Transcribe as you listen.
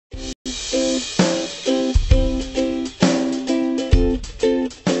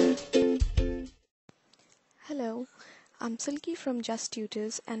Silky from Just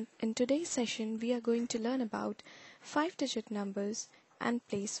Tutors, and in today's session we are going to learn about 5-digit numbers and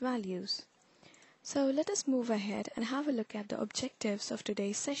place values. So let us move ahead and have a look at the objectives of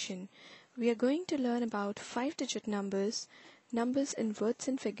today's session. We are going to learn about 5-digit numbers, numbers in words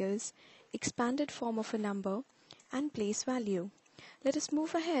and figures, expanded form of a number, and place value. Let us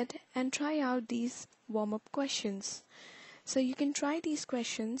move ahead and try out these warm-up questions. So you can try these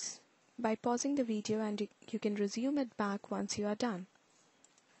questions by pausing the video, and you can resume it back once you are done.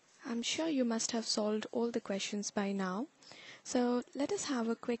 I'm sure you must have solved all the questions by now. So let us have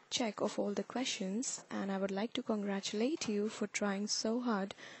a quick check of all the questions, and I would like to congratulate you for trying so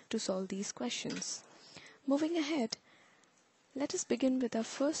hard to solve these questions. Moving ahead, let us begin with our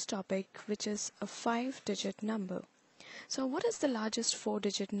first topic, which is a 5-digit number. So what is the largest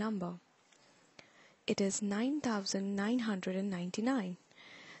 4-digit number? It is 9,999.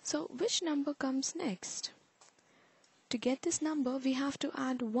 So which number comes next? To get this number, we have to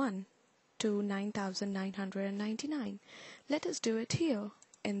add 1 to 9,999. Let us do it here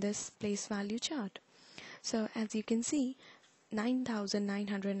in this place value chart. So as you can see,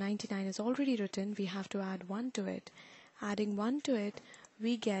 9,999 is already written. We have to add 1 to it. Adding 1 to it,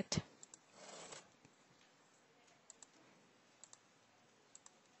 we get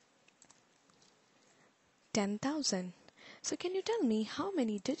 10,000. So can you tell me how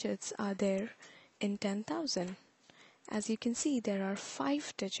many digits are there in 10,000? As you can see, there are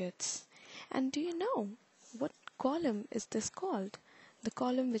 5 digits. And do you know what column is this called? The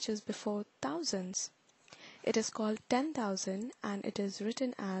column which is before thousands. It is called 10,000, and it is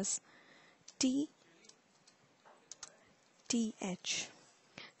written as TH.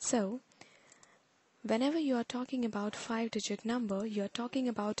 So whenever you are talking about 5-digit number, you are talking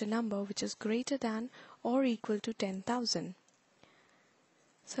about a number which is greater than or equal to 10,000.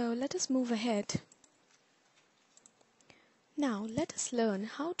 So let us move ahead. Now let us learn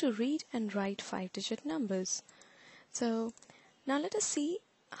how to read and write 5-digit numbers. So now let us see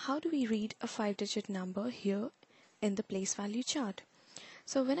how do we read a 5-digit number here in the place value chart.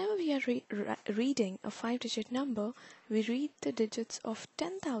 So whenever we are reading a 5-digit number, we read the digits of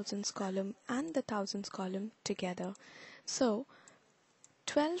 10,000s column and the thousands column together. So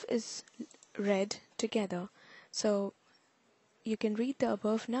 12 is read together. So you can read the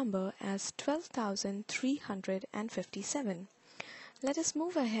above number as 12,357. Let us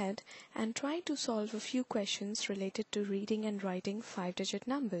move ahead and try to solve a few questions related to reading and writing 5-digit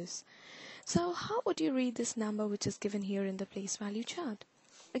numbers. So how would you read this number which is given here in the place value chart?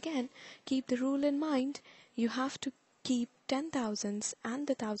 Again, keep the rule in mind. You have to keep 10,000s and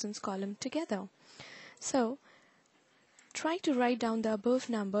the thousands column together. So try to write down the above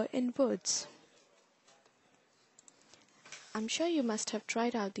number in words. I'm sure you must have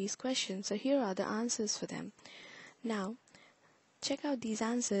tried out these questions, so here are the answers for them. Now, check out these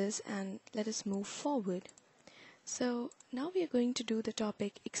answers and let us move forward. So, now we are going to do the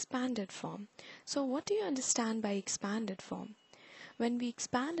topic expanded form. So, what do you understand by expanded form? When we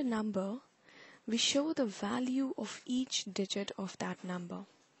expand a number, we show the value of each digit of that number.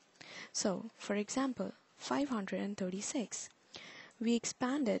 So, for example, 536. We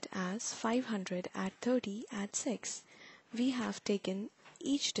expand it as 500 add 30 add 6. We have taken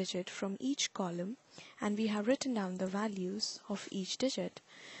each digit from each column and we have written down the values of each digit.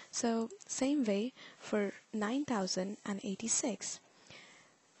 So same way for 9,086.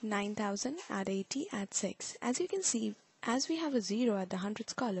 9,000 add 80 add 6. As you can see, as we have a 0 at the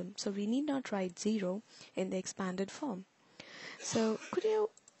hundreds column, so we need not write 0 in the expanded form. So could you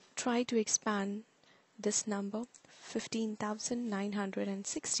try to expand this number,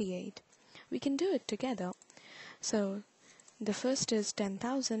 15,968? We can do it together. So the first is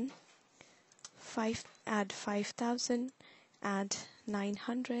 10,000, add 5,000, add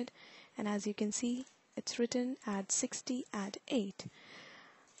 900, and as you can see, it's written add 60, add 8.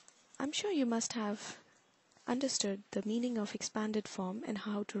 I'm sure you must have understood the meaning of expanded form and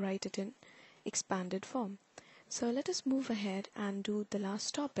how to write it in expanded form. So let us move ahead and do the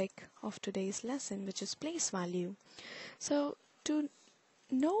last topic of today's lesson, which is place value. So to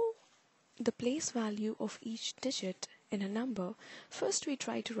know the place value of each digit in a number, first we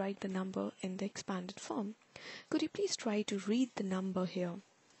try to write the number in the expanded form. Could you please try to read the number here?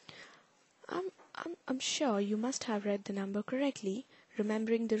 I'm sure you must have read the number correctly,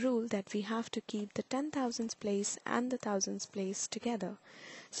 remembering the rule that we have to keep the 10,000s place and the thousands place together.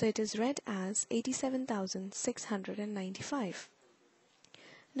 So it is read as 87,695.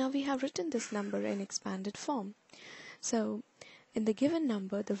 Now we have written this number in expanded form. So in the given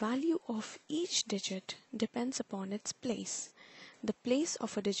number, the value of each digit depends upon its place. The place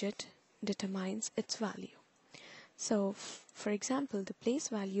of a digit determines its value. So, for example, the place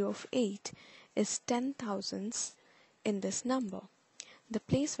value of 8 is 10 thousandths in this number. The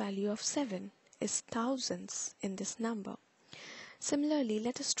place value of 7 is thousands in this number. Similarly,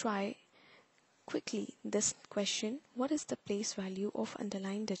 let us try quickly this question. What is the place value of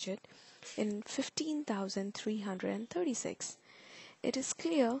underlined digit in 15,336? It is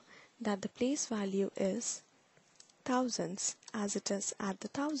clear that the place value is thousands, as it is at the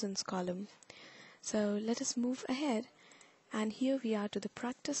thousands column. So let us move ahead, and here we are to the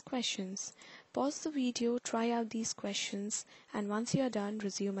practice questions. Pause the video, try out these questions, and once you are done,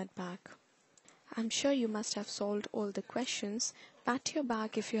 resume it back. I'm sure you must have solved all the questions. Pat your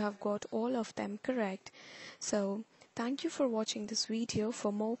back if you have got all of them correct. So thank you for watching this video.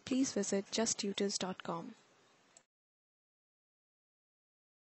 For more, please visit justtutors.com.